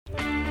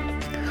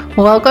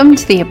Welcome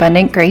to the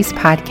Abundant Grace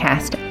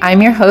Podcast. I'm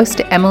your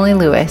host, Emily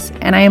Lewis,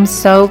 and I am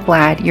so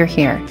glad you're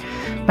here.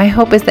 My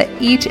hope is that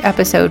each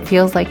episode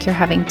feels like you're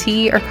having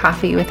tea or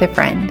coffee with a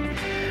friend.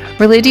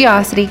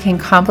 Religiosity can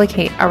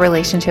complicate our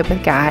relationship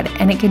with God,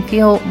 and it can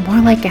feel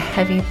more like a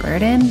heavy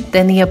burden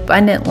than the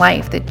abundant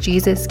life that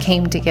Jesus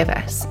came to give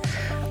us.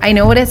 I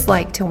know what it's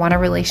like to want a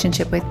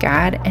relationship with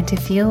God and to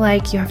feel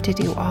like you have to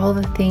do all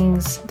the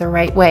things the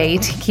right way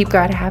to keep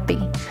God happy.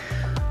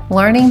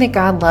 Learning that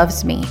God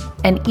loves me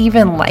and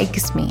even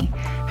likes me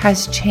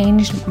has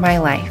changed my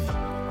life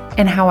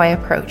and how I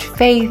approach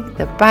faith,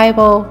 the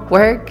Bible,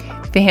 work,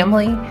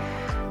 family.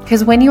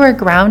 Because when you are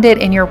grounded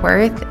in your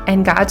worth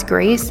and God's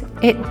grace,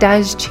 it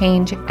does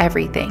change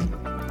everything.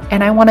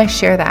 And I want to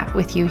share that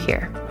with you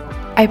here.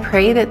 I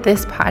pray that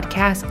this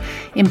podcast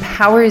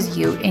empowers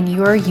you in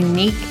your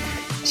unique,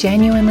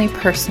 genuinely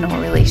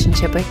personal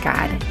relationship with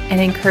God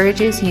and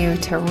encourages you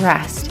to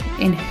rest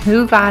in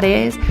who God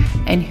is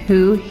and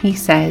who He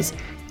says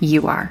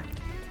you are.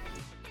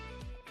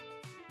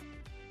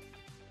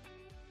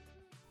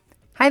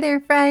 Hi there,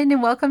 friend,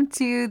 and welcome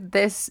to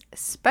this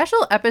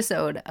special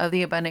episode of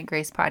the Abundant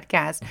Grace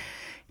Podcast.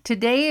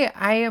 Today,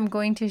 I am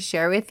going to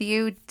share with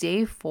you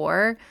day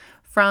 4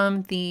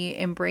 from the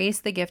Embrace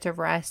the Gift of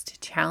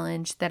Rest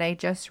challenge that I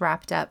just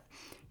wrapped up.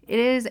 It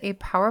is a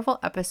powerful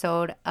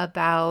episode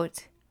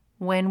about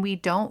when we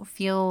don't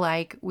feel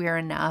like we're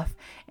enough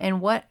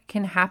and what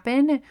can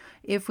happen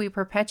if we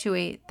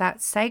perpetuate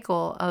that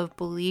cycle of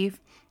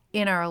belief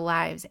in our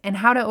lives and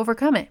how to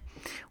overcome it.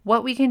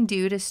 What we can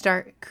do to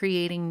start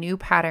creating new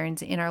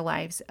patterns in our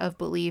lives of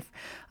belief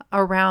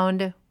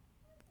around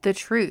the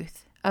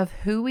truth of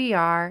who we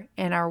are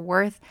and our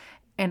worth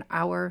and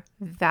our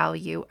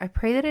value. I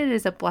pray that it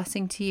is a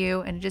blessing to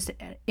you and it just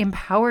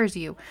empowers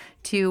you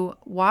to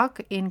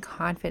walk in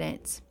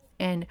confidence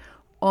and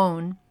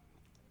own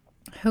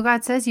who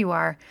God says you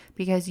are,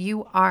 because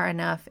you are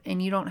enough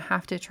and you don't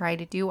have to try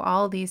to do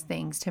all these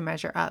things to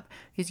measure up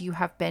because you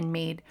have been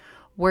made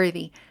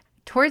worthy.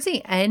 Towards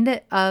the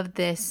end of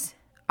this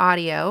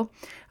audio,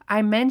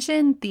 I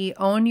mentioned the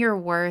Own Your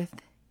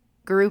Worth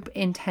group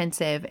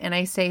intensive, and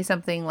I say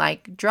something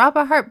like, drop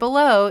a heart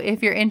below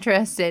if you're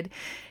interested.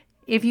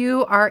 If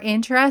you are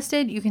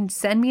interested, you can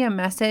send me a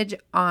message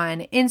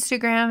on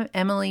Instagram,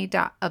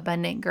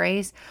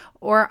 emily.abundantgrace,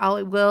 or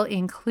I will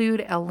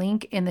include a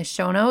link in the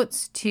show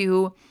notes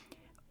to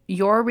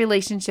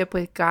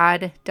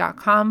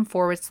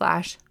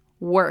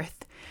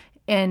yourrelationshipwithgod.com/worth.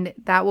 And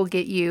that will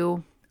get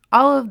you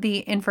all of the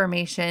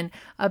information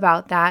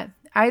about that.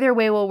 Either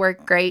way will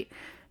work great.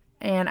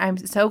 And I'm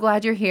so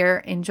glad you're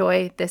here.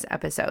 Enjoy this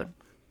episode.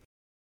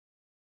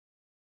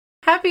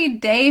 Happy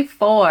day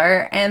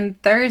 4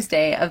 and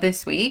Thursday of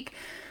this week.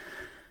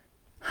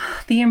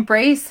 The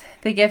Embrace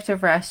the Gift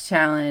of Rest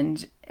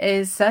challenge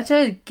is such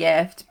a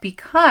gift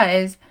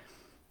because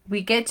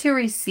we get to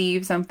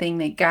receive something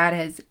that God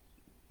has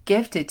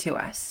gifted to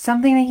us,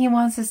 something that He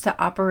wants us to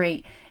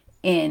operate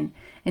in.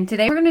 And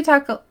today we're going to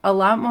talk a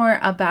lot more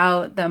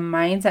about the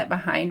mindset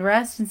behind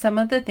rest and some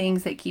of the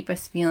things that keep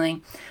us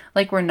feeling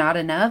like we're not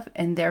enough,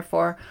 and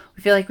therefore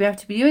we feel like we have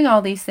to be doing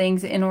all these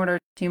things in order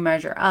to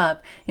measure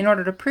up, in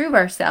order to prove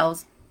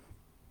ourselves,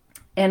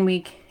 and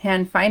we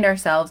can find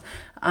ourselves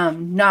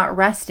not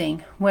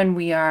resting when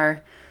we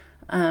are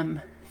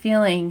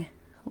feeling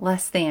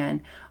less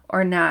than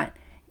or not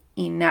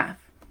enough.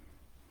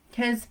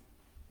 Because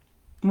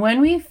when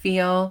we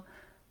feel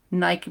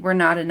like we're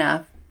not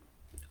enough,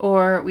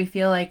 or we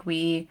feel like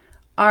we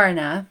are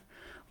enough,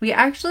 we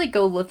actually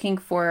go looking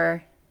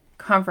for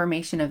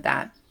confirmation of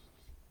that.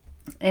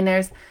 And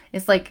it's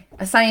like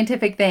a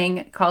scientific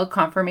thing called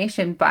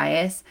confirmation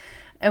bias.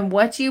 And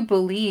what you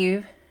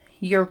believe,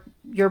 your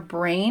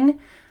brain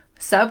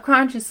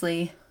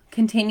subconsciously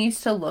continues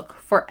to look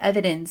for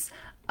evidence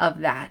of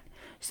that.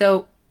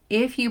 So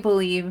if you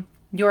believe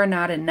you're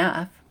not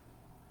enough,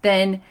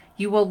 then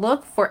you will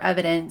look for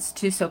evidence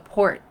to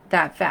support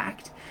that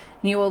fact.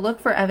 You will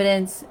look for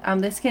evidence.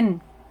 This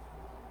can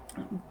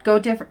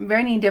go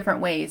many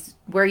different ways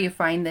where you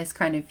find this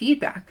kind of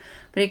feedback,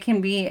 but it can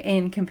be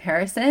in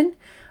comparison,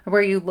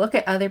 where you look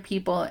at other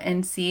people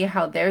and see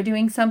how they're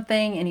doing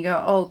something and you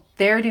go, oh,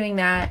 they're doing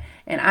that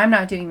and I'm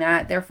not doing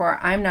that, therefore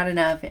I'm not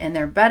enough and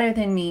they're better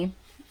than me.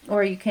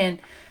 Or you can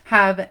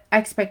have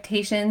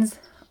expectations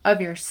of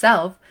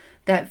yourself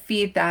that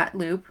feed that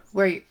loop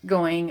where you're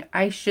going,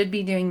 I should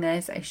be doing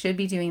this, I should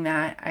be doing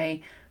that,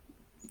 I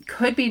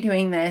could be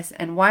doing this,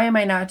 and why am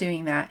I not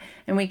doing that?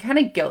 And we kind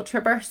of guilt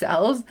trip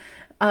ourselves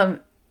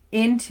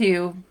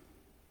into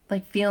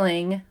like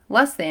feeling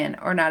less than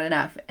or not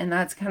enough. And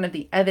that's kind of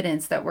the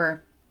evidence that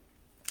we're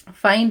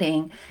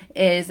finding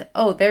is,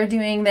 oh, they're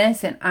doing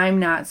this and I'm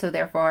not, so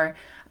therefore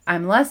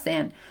I'm less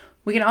than.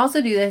 We can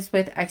also do this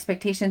with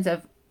expectations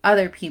of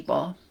other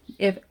people.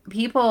 If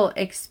people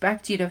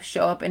expect you to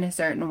show up in a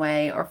certain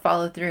way or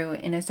follow through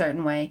in a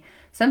certain way,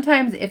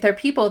 sometimes if they're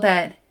people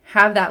that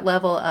have that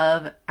level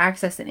of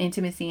access and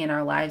intimacy in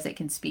our lives that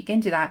can speak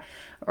into that,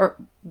 or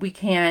we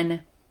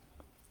can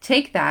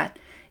take that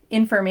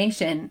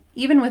information,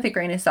 even with a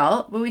grain of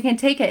salt, but we can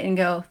take it and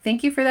go,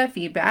 thank you for that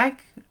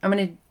feedback. I'm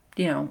going to,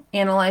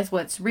 analyze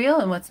what's real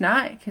and what's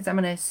not, because I'm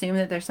going to assume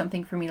that there's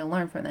something for me to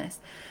learn from this.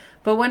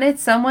 But when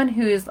it's someone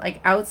who's like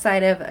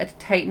outside of a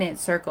tight-knit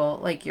circle,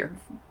 like your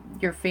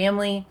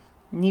family,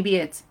 maybe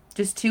it's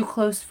just two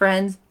close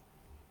friends,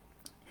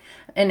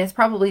 and it's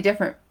probably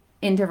different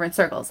in different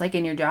circles. Like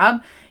in your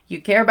job,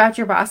 you care about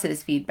your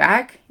boss's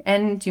feedback,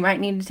 and you might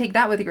need to take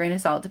that with a grain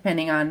of salt,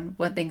 depending on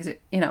what things,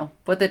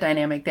 what the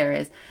dynamic there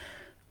is.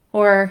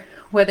 Or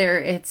whether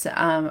it's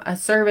a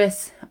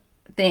service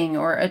thing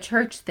or a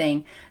church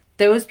thing,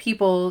 those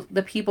people,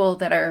 the people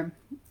that are,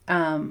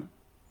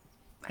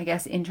 I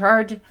guess, in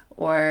charge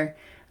or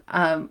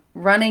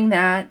running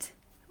that,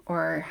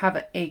 or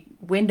have a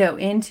window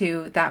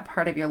into that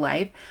part of your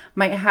life,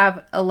 might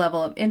have a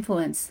level of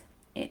influence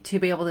to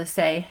be able to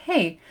say,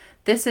 hey,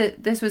 this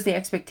was the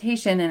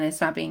expectation and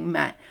it's not being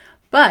met.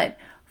 But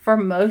for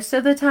most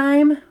of the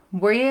time,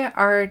 we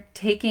are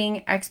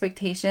taking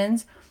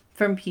expectations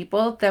from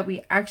people that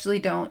we actually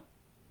don't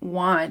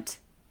want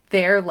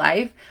their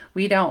life.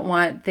 We don't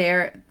want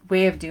their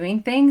way of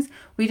doing things.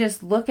 We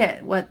just look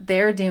at what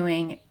they're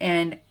doing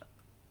and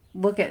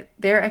look at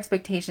their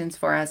expectations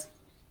for us.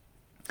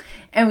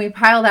 And we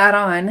pile that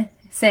on,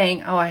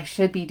 saying, oh, I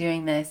should be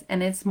doing this.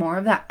 And it's more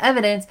of that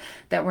evidence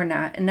that we're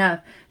not enough.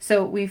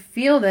 So we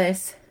feel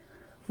this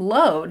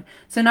load.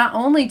 So not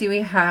only do we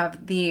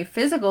have the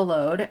physical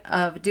load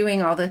of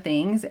doing all the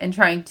things and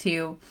trying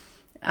to,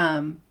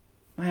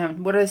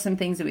 what are some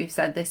things that we've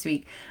said this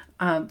week?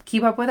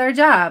 Keep up with our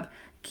job,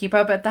 keep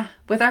up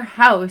with our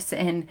house,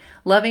 and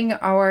loving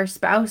our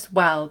spouse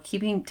well,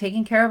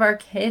 taking care of our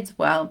kids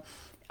well.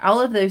 All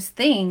of those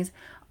things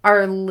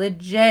are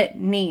legit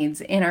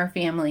needs in our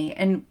family,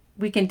 and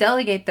we can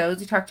delegate those.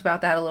 We talked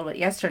about that a little bit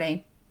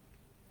yesterday.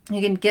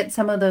 You can get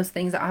some of those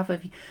things off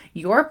of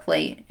your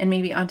plate and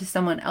maybe onto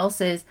someone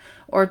else's,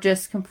 or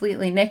just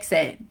completely nix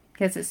it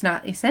because it's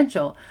not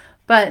essential.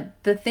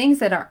 But the things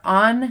that are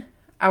on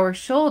our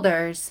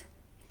shoulders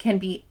can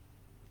be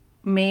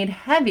made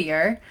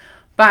heavier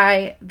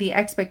by the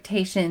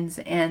expectations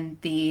and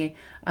the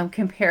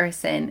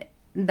comparison,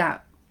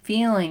 that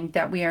feeling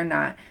that we are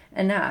not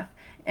enough.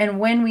 And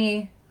when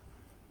we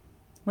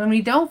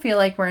don't feel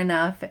like we're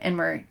enough and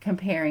we're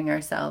comparing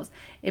ourselves,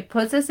 it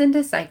puts us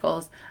into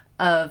cycles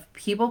of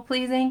people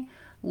pleasing,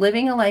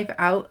 living a life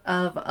out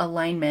of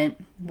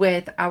alignment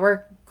with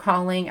our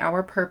calling,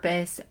 our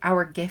purpose,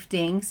 our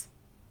giftings.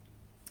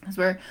 As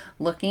we're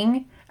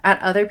looking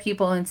at other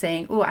people and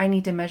saying, oh, I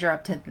need to measure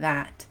up to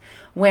that.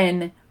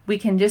 When we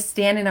can just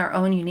stand in our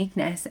own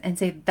uniqueness and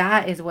say,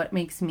 that is what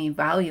makes me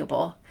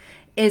valuable,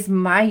 is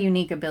my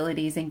unique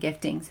abilities and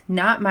giftings,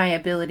 not my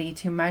ability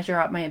to measure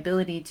up, my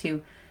ability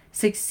to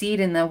succeed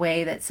in the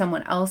way that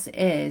someone else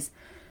is.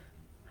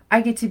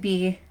 I get to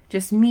be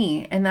just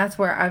me, and that's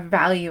where our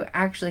value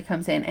actually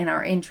comes in, and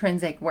our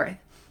intrinsic worth.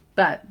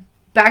 But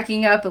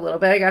backing up a little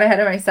bit, I got ahead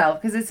of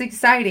myself because it's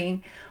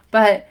exciting,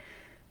 but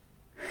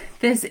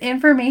this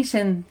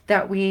information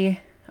that we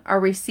are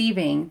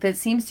receiving that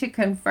seems to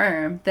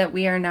confirm that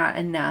we are not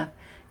enough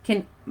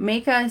can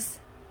make us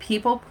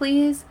people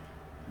please.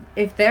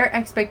 If their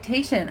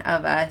expectation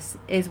of us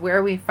is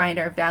where we find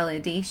our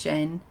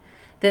validation,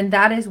 then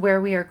that is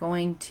where we are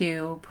going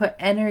to put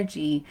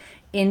energy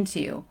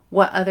into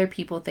what other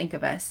people think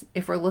of us.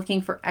 If we're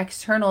looking for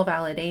external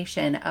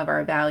validation of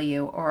our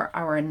value or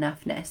our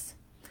enoughness,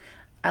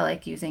 I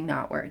like using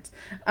not words.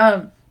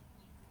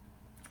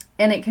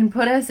 And it can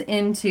put us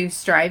into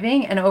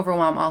striving and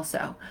overwhelm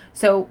also.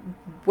 So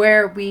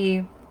where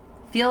we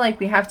feel like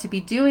we have to be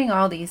doing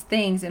all these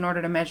things in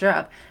order to measure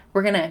up,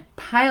 we're going to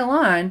pile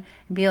on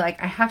and be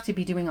like, I have to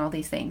be doing all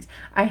these things.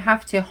 I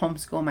have to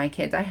homeschool my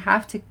kids. I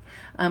have to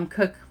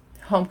cook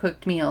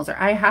home-cooked meals, or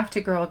I have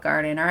to grow a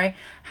garden, or I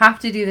have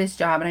to do this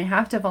job, and I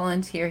have to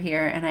volunteer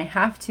here, and I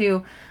have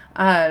to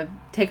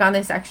take on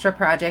this extra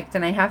project,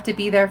 and I have to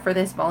be there for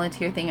this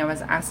volunteer thing I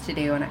was asked to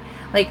do. And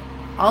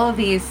all of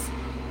these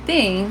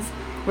things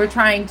we're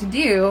trying to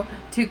do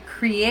to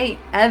create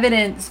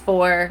evidence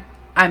for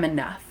I'm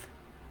enough.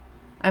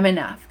 I'm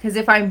enough. Because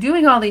if I'm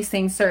doing all these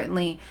things,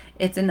 certainly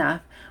it's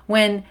enough.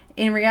 When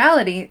in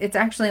reality, it's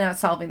actually not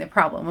solving the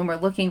problem when we're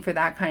looking for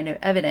that kind of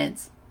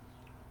evidence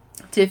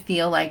to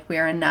feel like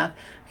we're enough.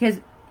 Because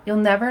you'll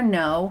never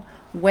know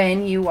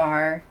when you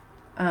are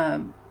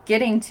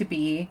getting to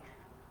be,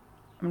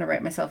 I'm going to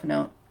write myself a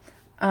note,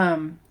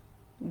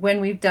 when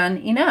we've done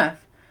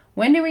enough.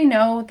 When do we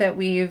know that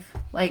we've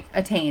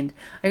attained?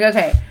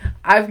 Okay,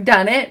 I've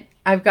done it.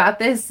 I've got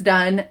this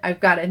done. I've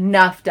got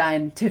enough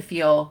done to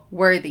feel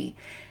worthy.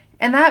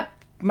 And that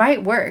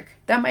might work.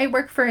 That might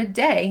work for a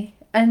day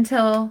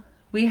until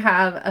we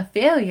have a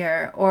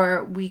failure,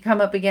 or we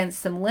come up against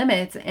some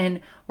limits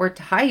and we're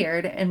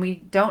tired and we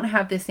don't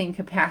have the same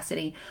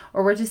capacity,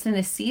 or we're just in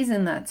a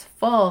season that's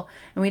full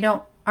and we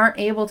aren't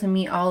able to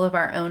meet all of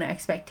our own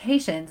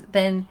expectations.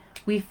 Then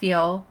we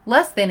feel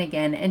less than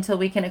again until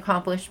we can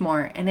accomplish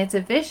more. And it's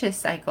a vicious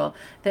cycle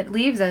that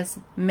leaves us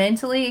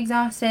mentally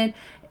exhausted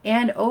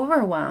and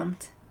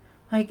overwhelmed.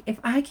 Like, if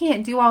I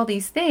can't do all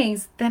these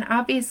things, then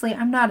obviously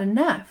I'm not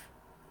enough.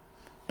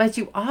 But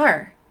you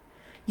are.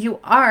 You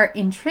are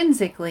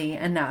intrinsically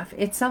enough.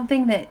 It's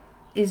something that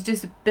is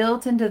just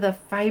built into the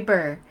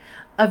fiber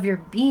of your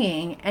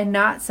being and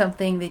not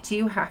something that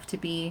you have to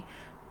be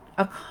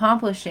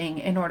accomplishing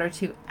in order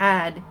to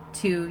add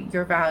to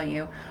your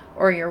value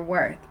or your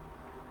worth.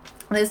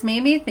 This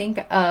made me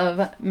think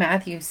of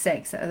Matthew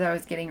 6 as I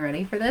was getting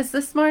ready for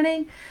this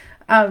morning,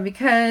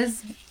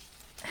 because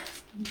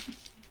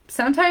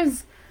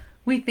sometimes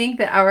we think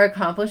that our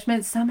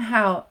accomplishments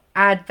somehow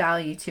add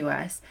value to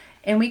us.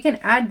 And we can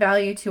add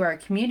value to our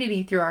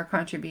community through our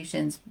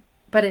contributions,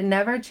 but it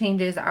never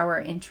changes our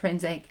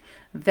intrinsic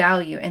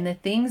value. And the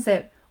things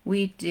that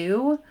we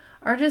do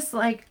are just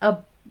like a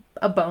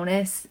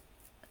bonus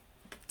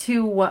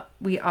to what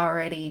we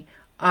already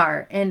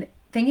are. And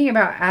thinking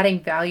about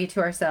adding value to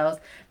ourselves,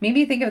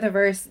 maybe think of the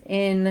verse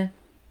in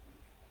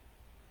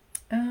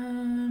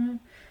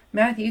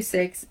Matthew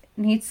 6,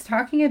 and he's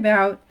talking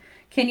about,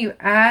 can you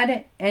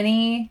add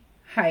any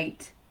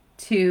height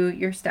to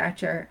your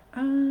stature?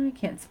 I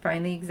can't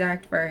find the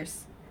exact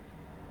verse.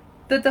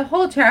 But the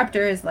whole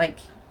chapter is like,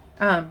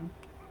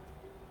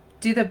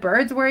 do the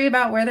birds worry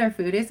about where their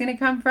food is going to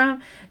come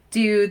from?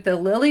 Do the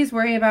lilies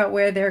worry about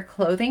where their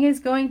clothing is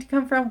going to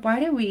come from? Why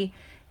do we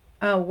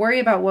worry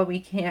about what we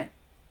can't,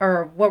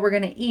 or what we're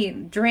going to eat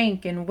and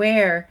drink and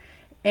wear?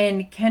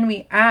 And can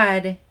we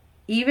add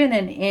even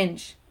an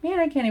inch? Man,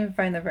 I can't even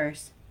find the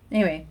verse.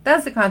 Anyway,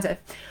 that's the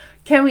concept.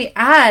 Can we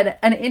add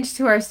an inch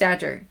to our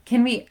stature?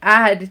 Can we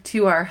add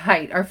to our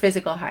height, our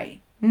physical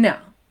height? No.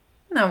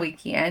 No, we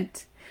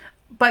can't.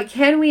 But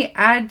can we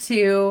add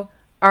to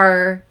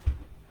our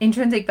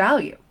intrinsic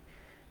value?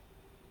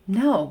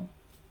 No.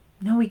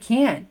 No, we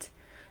can't.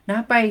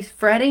 Not by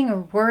fretting or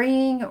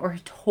worrying or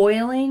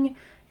toiling,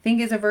 I think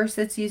is a verse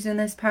that's used in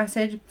this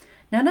passage.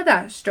 None of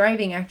that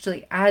striving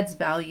actually adds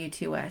value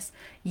to us.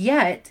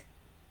 Yet,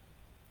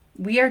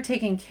 we are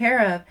taken care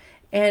of.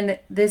 And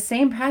this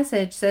same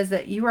passage says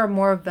that you are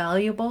more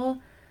valuable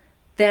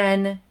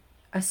than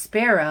a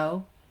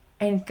sparrow,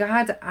 and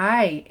God's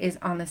eye is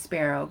on the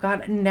sparrow.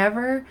 God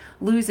never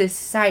loses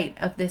sight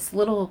of this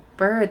little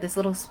bird, this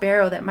little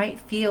sparrow that might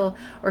feel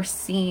or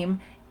seem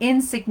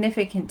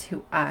insignificant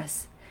to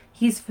us.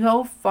 He's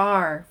so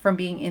far from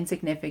being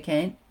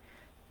insignificant.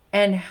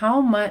 And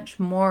how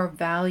much more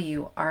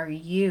value are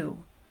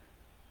you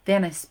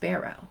than a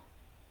sparrow?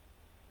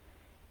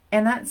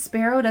 And that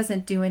sparrow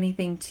doesn't do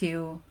anything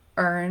to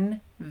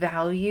earn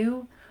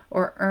value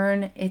or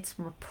earn its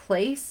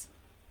place.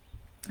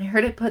 I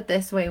heard it put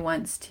this way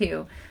once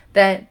too,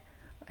 that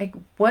like,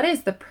 what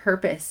is the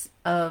purpose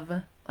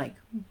of like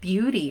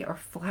beauty or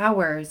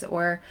flowers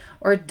or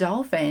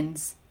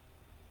dolphins?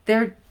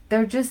 They're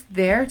just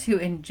there to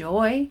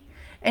enjoy.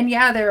 And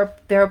yeah,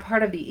 they're a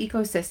part of the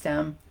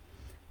ecosystem,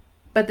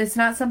 but it's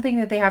not something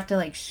that they have to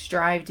like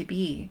strive to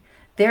be.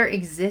 Their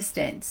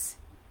existence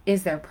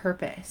is their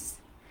purpose.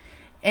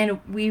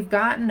 And we've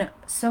gotten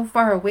so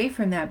far away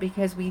from that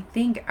because we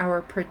think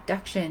our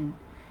production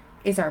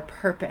is our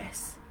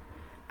purpose.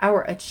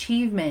 Our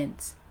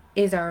achievement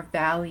is our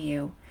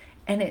value.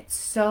 And it's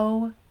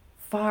so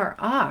far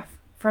off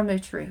from the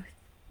truth.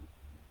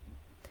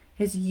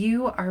 Because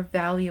you are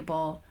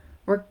valuable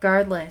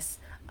regardless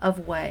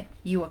of what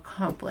you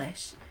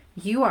accomplish.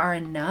 You are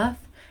enough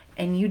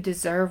and you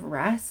deserve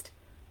rest,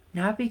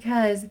 not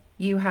because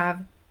you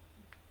have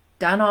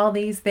done all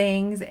these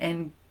things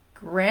and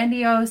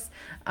grandiose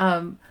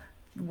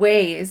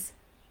ways.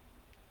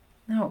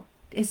 No,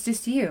 it's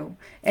just you.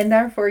 And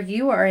therefore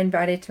you are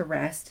invited to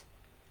rest.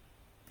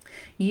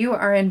 You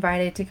are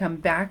invited to come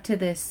back to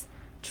this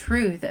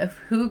truth of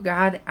who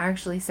God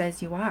actually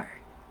says you are.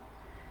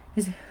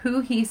 Because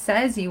who he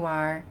says you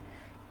are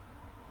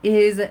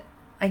is,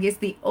 I guess,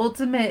 the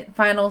ultimate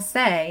final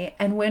say.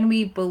 And when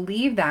we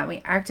believe that,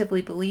 we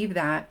actively believe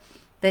that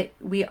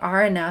we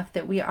are enough,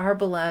 that we are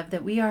beloved,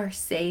 that we are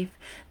safe,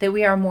 that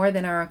we are more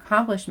than our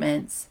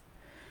accomplishments,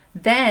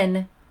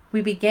 then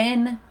we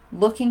begin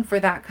looking for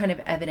that kind of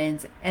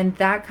evidence, and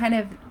that kind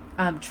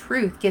of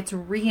truth gets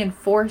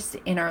reinforced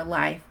in our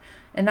life.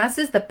 And this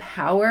is the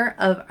power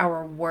of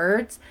our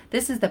words.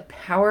 This is the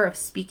power of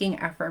speaking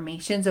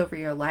affirmations over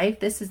your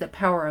life. This is the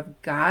power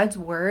of God's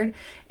word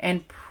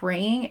and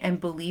praying and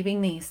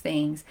believing these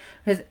things,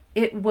 because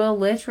it will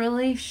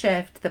literally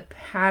shift the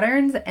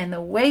patterns and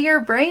the way your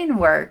brain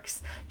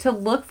works to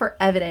look for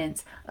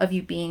evidence of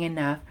you being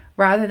enough,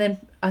 rather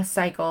than a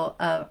cycle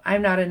of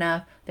I'm not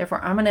enough,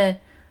 therefore I'm going to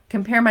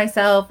compare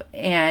myself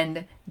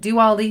and do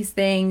all these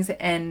things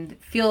and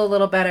feel a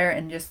little better,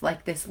 and just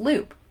like this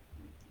loop.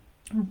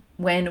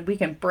 When we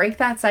can break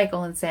that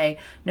cycle and say,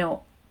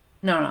 no,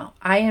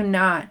 I am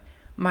not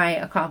my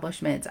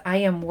accomplishments. I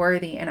am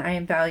worthy and I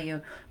am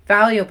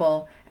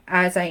valuable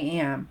as I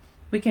am.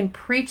 We can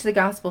preach the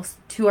gospel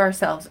to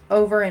ourselves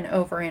over and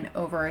over and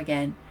over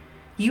again.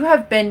 You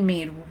have been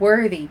made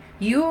worthy.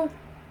 You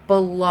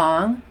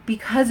belong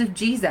because of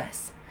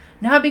Jesus,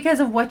 not because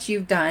of what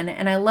you've done.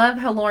 And I love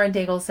how Lauren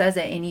Daigle says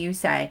it in You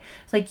Say.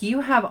 It's like,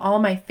 you have all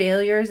my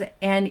failures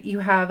and you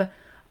have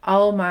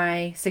all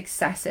my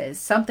successes,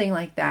 something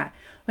like that.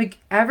 Like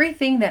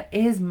everything that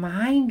is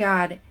mine,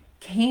 God,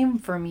 came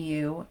from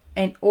you,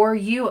 and or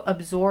you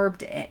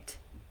absorbed it.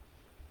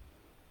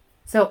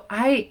 So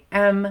I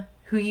am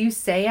who you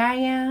say I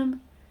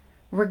am,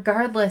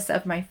 regardless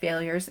of my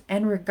failures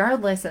and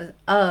regardless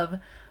of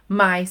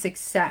my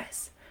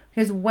success.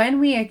 Because when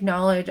we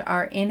acknowledge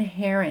our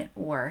inherent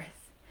worth,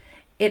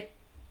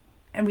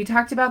 and we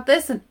talked about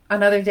this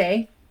another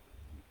day,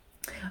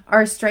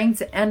 our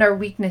strengths and our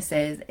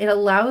weaknesses, it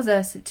allows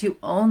us to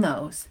own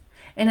those.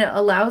 And it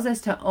allows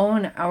us to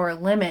own our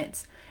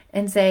limits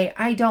and say,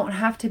 I don't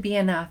have to be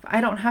enough.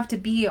 I don't have to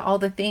be all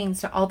the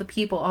things to all the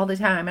people all the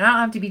time. And I don't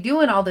have to be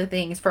doing all the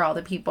things for all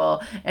the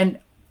people and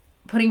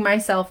putting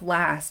myself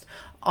last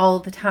all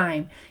the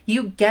time.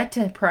 You get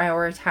to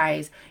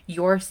prioritize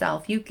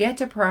yourself. You get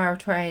to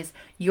prioritize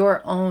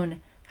your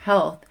own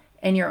health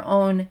and your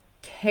own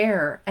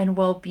care and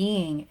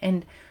well-being.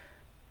 And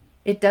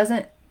it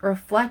doesn't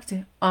reflect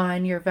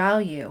on your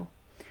value.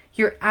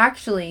 You're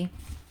actually,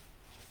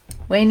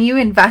 when you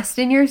invest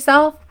in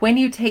yourself, when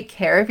you take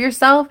care of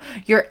yourself,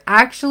 you're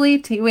actually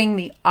doing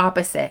the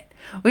opposite,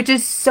 which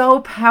is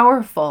so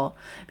powerful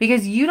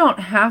because you don't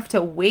have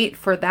to wait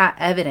for that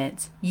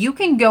evidence. You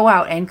can go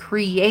out and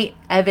create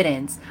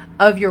evidence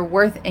of your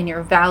worth and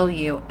your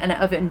value and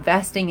of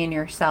investing in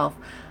yourself,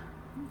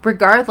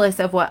 regardless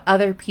of what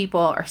other people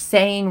are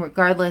saying,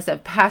 regardless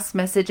of past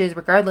messages,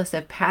 regardless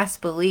of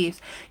past beliefs.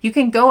 You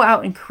can go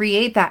out and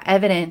create that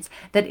evidence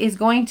that is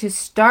going to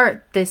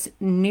start this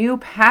new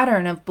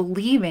pattern of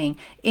believing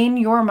in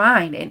your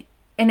mind.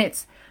 And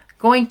it's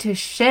going to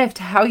shift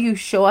how you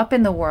show up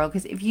in the world.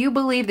 Because if you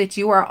believe that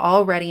you are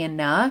already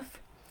enough,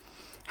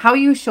 how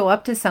you show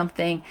up to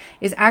something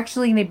is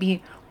actually going to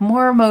be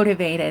more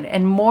motivated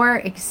and more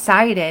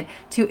excited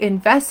to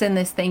invest in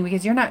this thing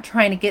because you're not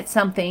trying to get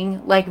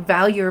something like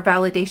value or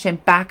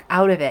validation back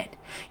out of it.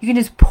 You can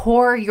just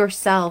pour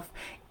yourself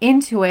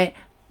into it,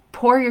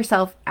 pour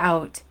yourself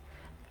out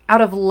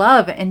of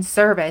love and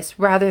service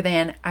rather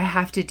than I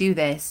have to do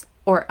this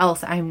or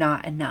else I'm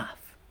not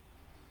enough.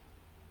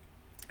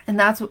 And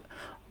that's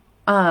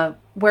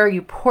where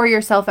you pour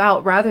yourself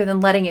out rather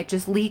than letting it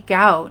just leak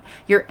out,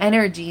 your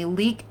energy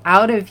leak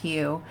out of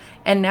you.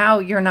 And now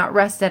you're not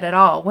rested at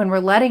all. When we're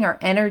letting our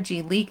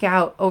energy leak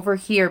out over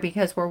here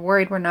because we're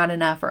worried we're not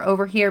enough, or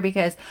over here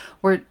because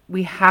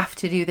we have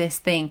to do this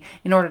thing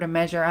in order to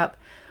measure up,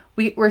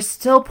 we're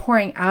still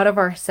pouring out of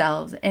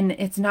ourselves, and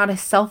it's not a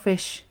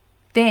selfish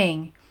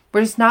thing.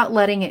 We're just not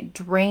letting it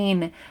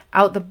drain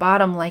out the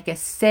bottom like a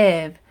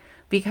sieve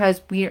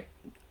because we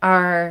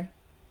are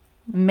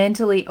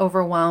mentally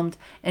overwhelmed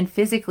and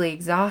physically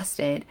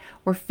exhausted.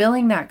 We're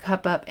filling that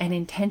cup up and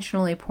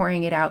intentionally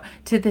pouring it out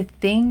to the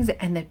things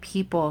and the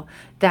people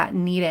that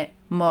need it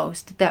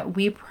most, that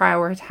we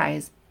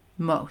prioritize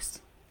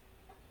most.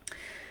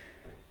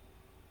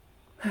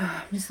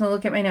 I'm just going to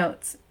look at my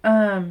notes.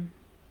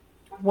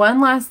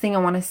 One last thing I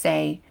want to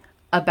say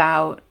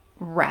about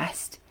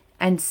rest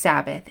and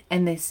Sabbath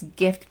and this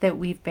gift that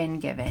we've been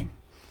given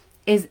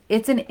is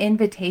it's an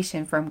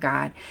invitation from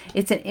God.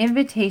 It's an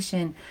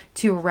invitation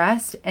to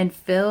rest and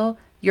fill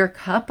your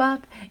cup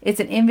up. It's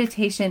an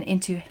invitation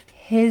into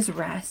His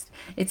rest.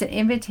 It's an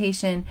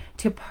invitation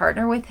to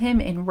partner with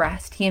Him in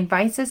rest. He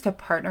invites us to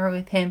partner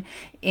with Him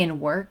in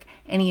work,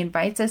 and He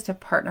invites us to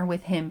partner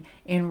with Him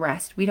in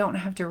rest. We don't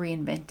have to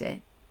reinvent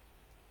it.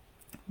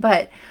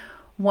 But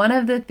one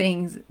of the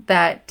things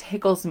that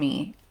tickles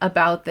me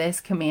about this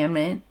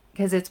commandment,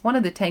 because it's one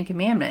of the 10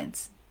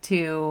 commandments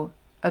to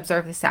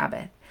observe the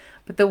Sabbath,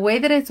 but the way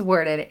that it's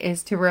worded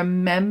is to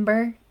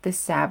remember the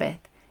Sabbath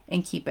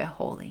and keep it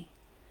holy.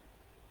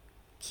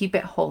 Keep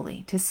it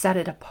holy, to set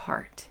it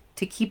apart,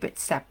 to keep it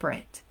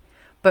separate.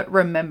 But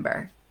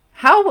remember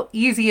how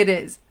easy it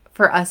is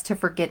for us to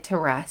forget to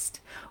rest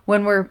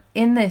when we're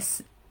in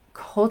this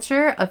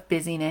culture of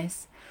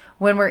busyness,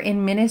 when we're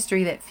in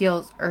ministry that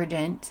feels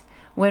urgent,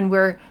 when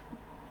we're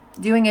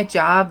doing a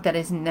job that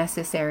is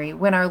necessary,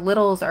 when our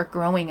littles are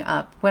growing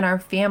up, when our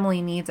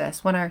family needs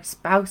us, when our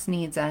spouse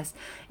needs us.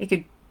 It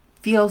could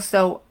feel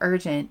so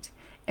urgent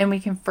and we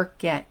can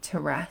forget to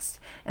rest.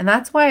 And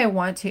that's why I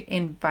want to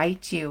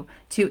invite you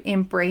to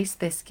embrace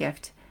this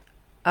gift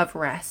of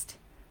rest,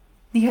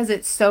 because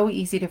it's so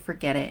easy to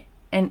forget it.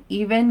 And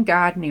even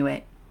God knew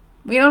it.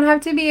 We don't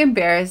have to be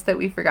embarrassed that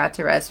we forgot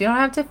to rest. We don't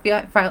have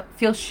to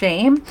feel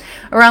shame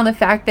around the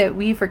fact that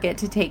we forget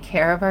to take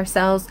care of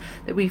ourselves,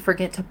 that we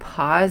forget to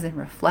pause and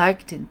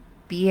reflect and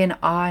be in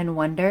awe and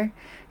wonder.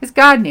 Because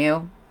God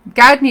knew.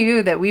 God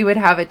knew that we would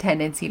have a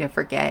tendency to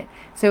forget.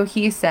 So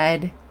He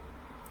said,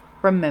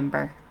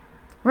 remember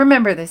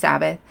the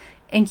Sabbath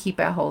and keep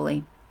it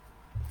holy.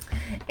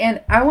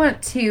 And I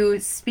want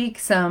to speak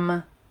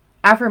some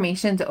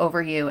affirmations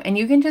over you, and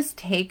you can just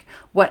take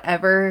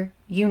whatever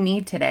you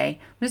need today.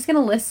 I'm just going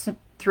to list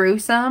through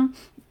some,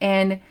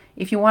 and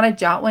if you want to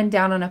jot one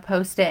down on a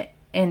Post-it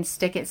and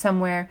stick it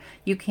somewhere,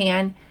 you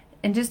can,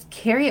 and just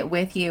carry it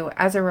with you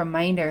as a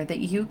reminder that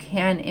you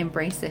can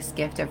embrace this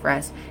gift of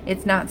rest.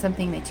 It's not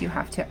something that you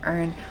have to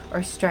earn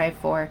or strive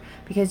for,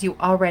 because you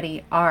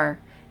already are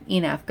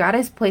enough. God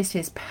has placed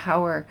his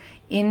power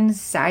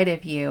inside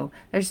of you.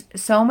 There's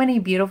so many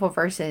beautiful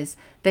verses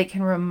that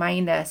can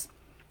remind us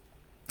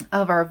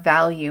of our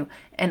value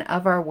and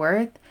of our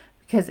worth,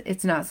 because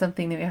it's not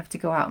something that we have to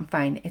go out and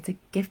find. It's a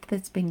gift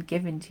that's been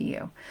given to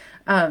you.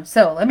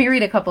 So let me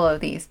read a couple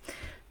of these.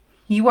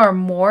 You are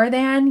more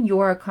than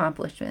your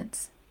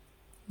accomplishments.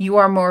 You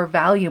are more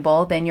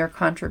valuable than your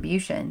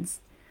contributions.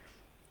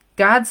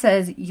 God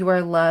says you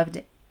are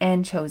loved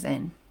and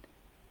chosen.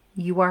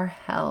 You are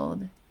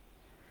held.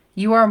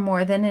 You are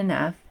more than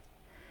enough.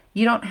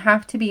 You don't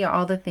have to be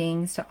all the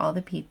things to all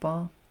the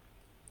people.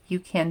 You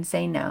can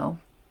say no.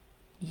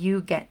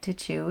 You get to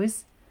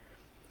choose.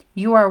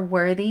 You are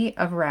worthy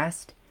of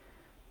rest.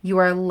 You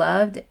are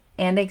loved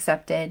and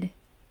accepted.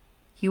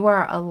 You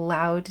are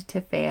allowed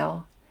to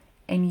fail,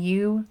 and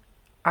you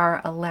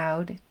are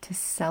allowed to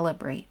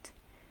celebrate.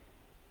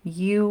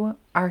 You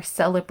are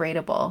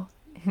celebratable.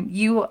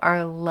 You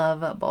are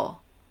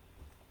lovable.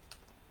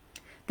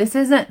 This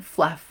isn't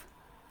fluff.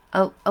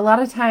 A lot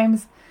of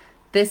times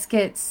this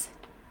gets,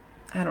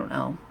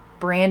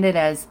 branded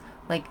as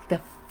like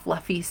the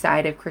fluffy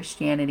side of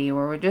Christianity,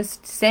 where we're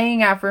just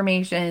saying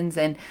affirmations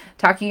and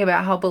talking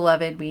about how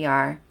beloved we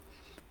are.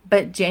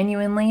 But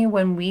genuinely,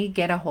 when we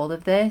get a hold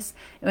of this,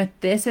 if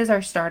this is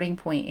our starting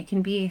point, it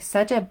can be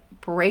such a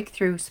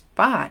breakthrough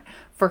spot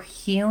for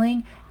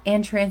healing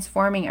and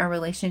transforming our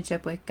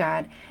relationship with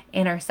God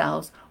and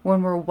ourselves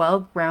when we're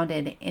well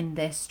grounded in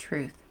this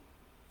truth.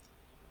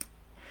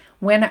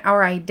 When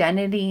our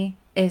identity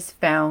is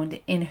found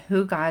in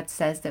who God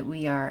says that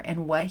we are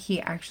and what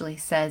he actually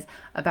says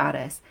about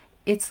us,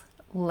 it's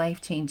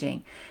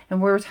life-changing.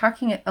 And we're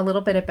talking a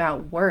little bit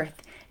about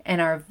worth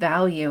and our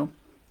value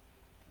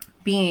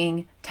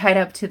being tied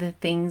up to the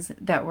things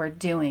that we're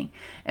doing.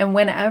 And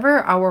whenever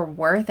our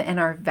worth and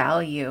our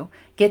value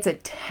gets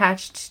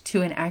attached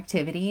to an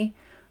activity,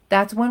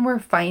 that's when we're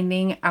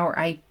finding our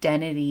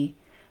identity,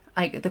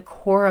 like the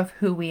core of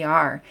who we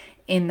are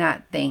in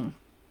that thing.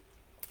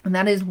 And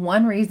that is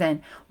one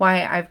reason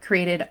why I've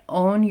created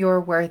Own Your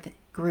Worth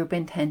Group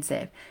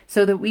Intensive,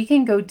 so that we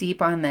can go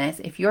deep on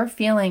this. If you're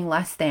feeling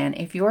less than,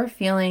 if you're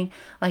feeling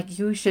like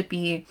you should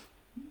be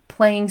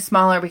playing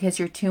smaller because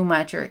you're too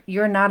much, or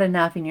you're not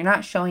enough and you're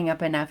not showing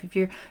up enough, if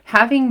you're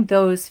having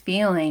those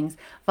feelings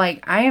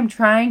like I am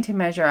trying to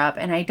measure up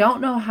and I don't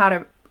know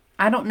how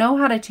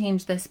to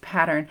change this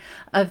pattern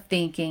of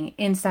thinking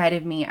inside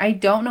of me. I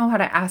don't know how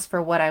to ask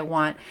for what I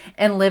want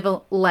and live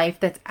a life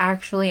that's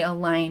actually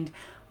aligned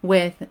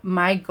with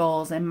my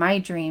goals and my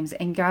dreams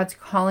and God's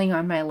calling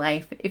on my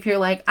life. If you're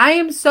like, I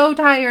am so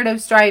tired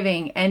of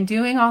striving and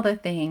doing all the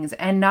things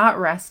and not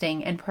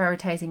resting and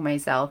prioritizing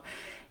myself,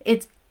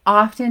 it's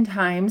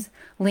oftentimes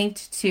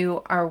linked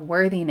to our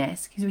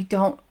worthiness, because we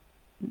don't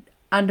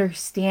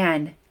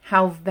understand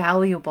how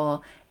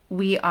valuable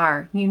we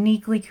are,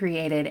 uniquely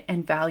created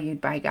and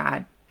valued by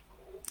God.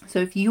 So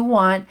if you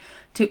want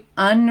to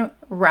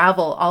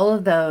unravel all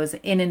of those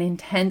in an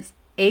intense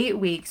 8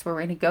 weeks, where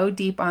we're going to go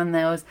deep on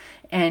those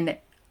and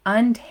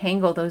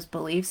untangle those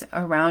beliefs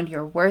around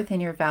your worth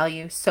and your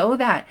value, so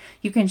that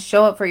you can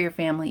show up for your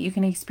family. You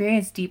can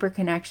experience deeper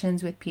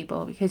connections with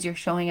people because you're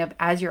showing up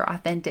as your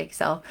authentic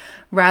self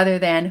rather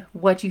than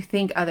what you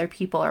think other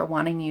people are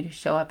wanting you to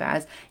show up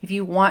as. If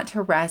you want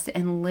to rest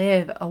and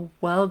live a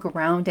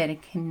well-grounded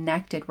and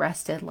connected,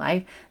 rested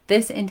life,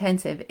 this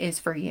intensive is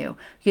for you,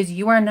 because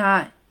you are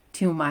not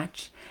too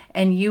much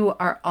and you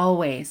are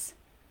always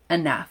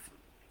enough.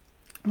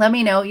 Let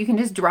me know. You can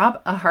just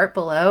drop a heart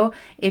below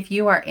if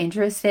you are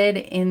interested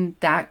in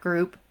that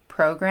group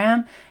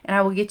program, and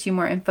I will get you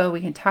more info. We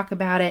can talk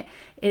about it.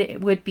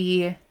 It would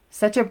be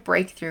such a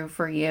breakthrough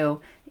for you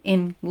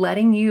in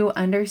letting you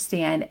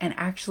understand and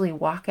actually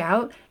walk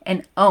out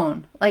and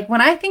own. Like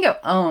when I think of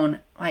own,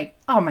 like,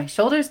 oh, my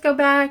shoulders go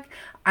back.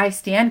 I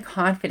stand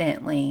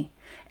confidently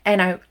and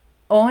I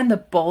own the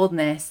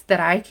boldness that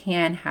I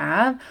can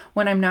have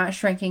when I'm not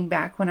shrinking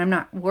back, when I'm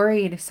not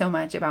worried so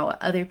much about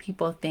what other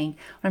people think,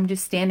 when I'm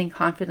just standing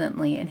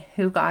confidently in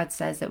who God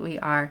says that we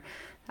are.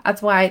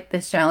 That's why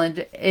this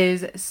challenge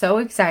is so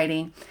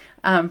exciting.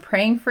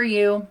 Praying for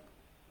you.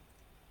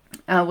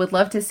 Would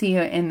love to see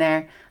you in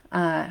there.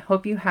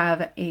 Hope you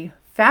have a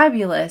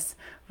fabulous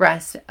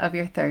rest of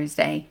your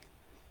Thursday.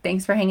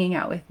 Thanks for hanging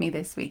out with me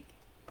this week.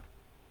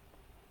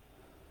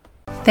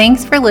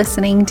 Thanks for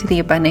listening to the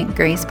Abundant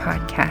Grace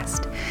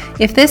Podcast.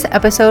 If this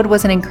episode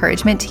was an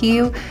encouragement to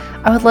you,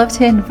 I would love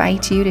to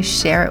invite you to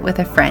share it with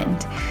a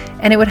friend.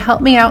 And it would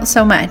help me out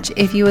so much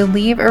if you would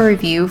leave a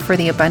review for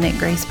the Abundant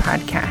Grace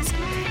Podcast.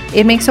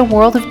 It makes a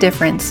world of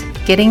difference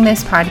getting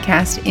this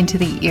podcast into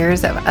the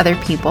ears of other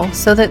people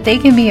so that they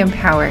can be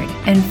empowered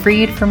and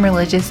freed from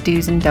religious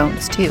do's and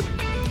don'ts too.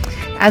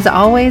 As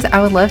always,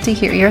 I would love to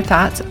hear your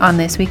thoughts on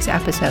this week's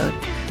episode.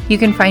 You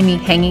can find me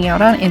hanging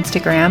out on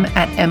Instagram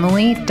at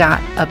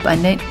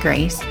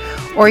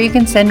emily.abundantgrace, or you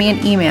can send me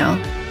an email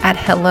at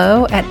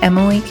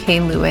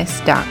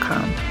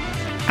hello@emilykLewis.com.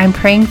 I'm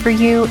praying for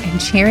you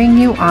and cheering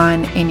you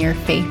on in your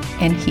faith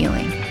and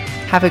healing.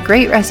 Have a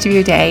great rest of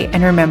your day,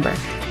 and remember,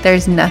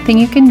 there's nothing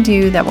you can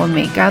do that will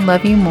make God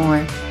love you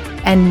more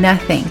and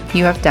nothing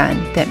you have done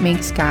that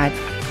makes God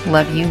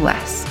love you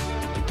less.